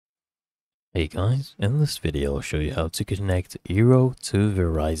Hey guys, in this video I'll show you how to connect Eero to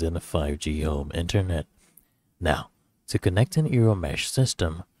Verizon 5G home internet. Now, to connect an Eero mesh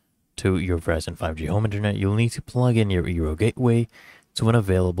system to your Verizon 5G home internet, you'll need to plug in your Eero gateway to an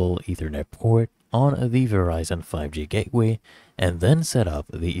available Ethernet port on the Verizon 5G gateway and then set up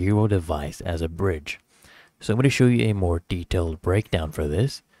the Eero device as a bridge. So I'm going to show you a more detailed breakdown for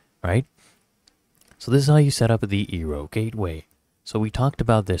this, right? So this is how you set up the Eero gateway. So we talked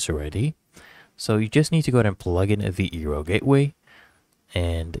about this already. So you just need to go ahead and plug in the Eero gateway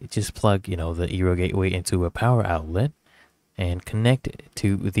and just plug, the Eero gateway into a power outlet and connect it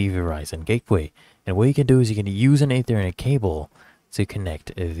to the Verizon gateway. And what you can do is you can use an Ethernet cable to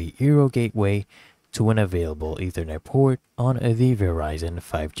connect the Eero gateway to an available Ethernet port on the Verizon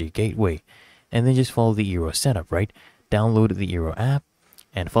 5G gateway. And then just follow the Eero setup, right? Download the Eero app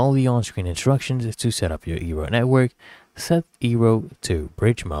and follow the on-screen instructions to set up your Eero network. Set Eero to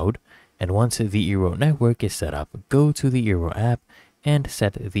bridge mode. And once the Eero network is set up, go to the Eero app and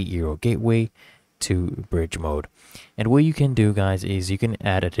set the Eero gateway to bridge mode. And what you can do, guys, is you can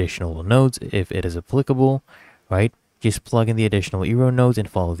add additional nodes if it is applicable, right? Just plug in the additional Eero nodes and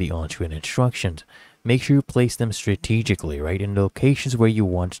follow the on-screen instructions. Make sure you place them strategically, right, in locations where you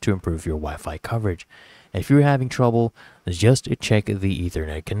want to improve your Wi-Fi coverage. And if you're having trouble, just check the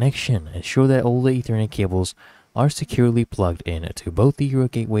Ethernet connection. Ensure that all the Ethernet cables are securely plugged in to both the Eero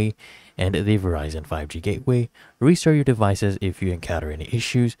gateway and the Verizon 5G gateway. Restart your devices if you encounter any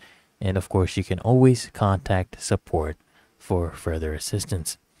issues, and of course you can always contact support for further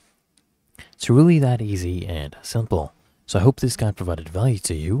assistance. It's really that easy and simple. So I hope this guide provided value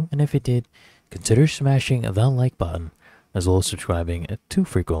to you, and if it did, consider smashing that like button as well as subscribing to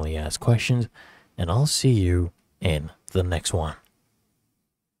frequently asked questions, and I'll see you in the next one.